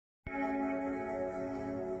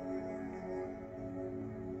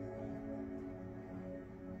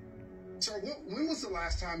Sir, when was the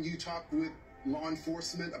last time you talked with law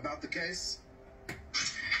enforcement about the case?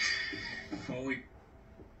 Well, we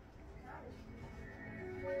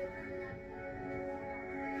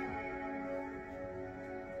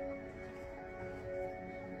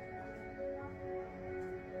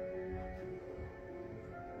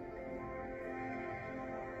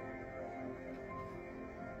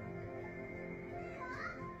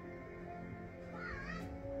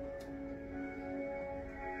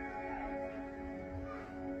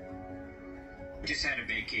just had a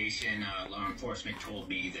vacation. Law enforcement told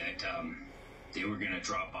me that they were going to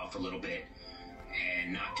drop off a little bit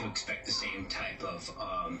and not to expect the same type of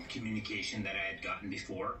communication that I had gotten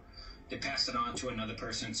before. They passed it on to another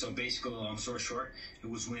person. So basically, long story short, it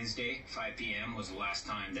was Wednesday, 5 p.m. was the last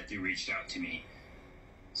time that they reached out to me.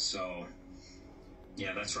 So,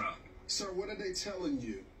 yeah, that's rough. Sir, what are they telling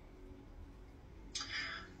you?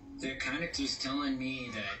 They're kind of just telling me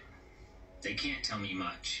that they can't tell me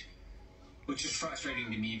much, which is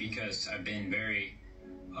frustrating to me because I've been very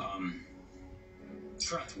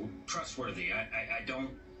trustworthy.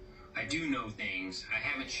 I do know things. I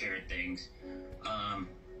haven't shared things.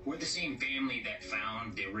 We're the same family that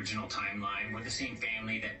found the original timeline. We're the same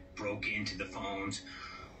family that broke into the phones.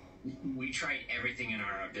 We tried everything in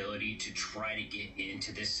our ability to try to get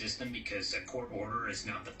into this system because a court order is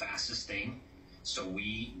not the fastest thing. So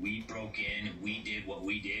we broke in and we did what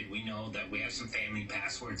we did. We know that we have some family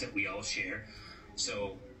passwords that we all share.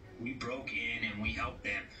 So we broke in and we helped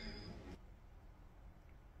them.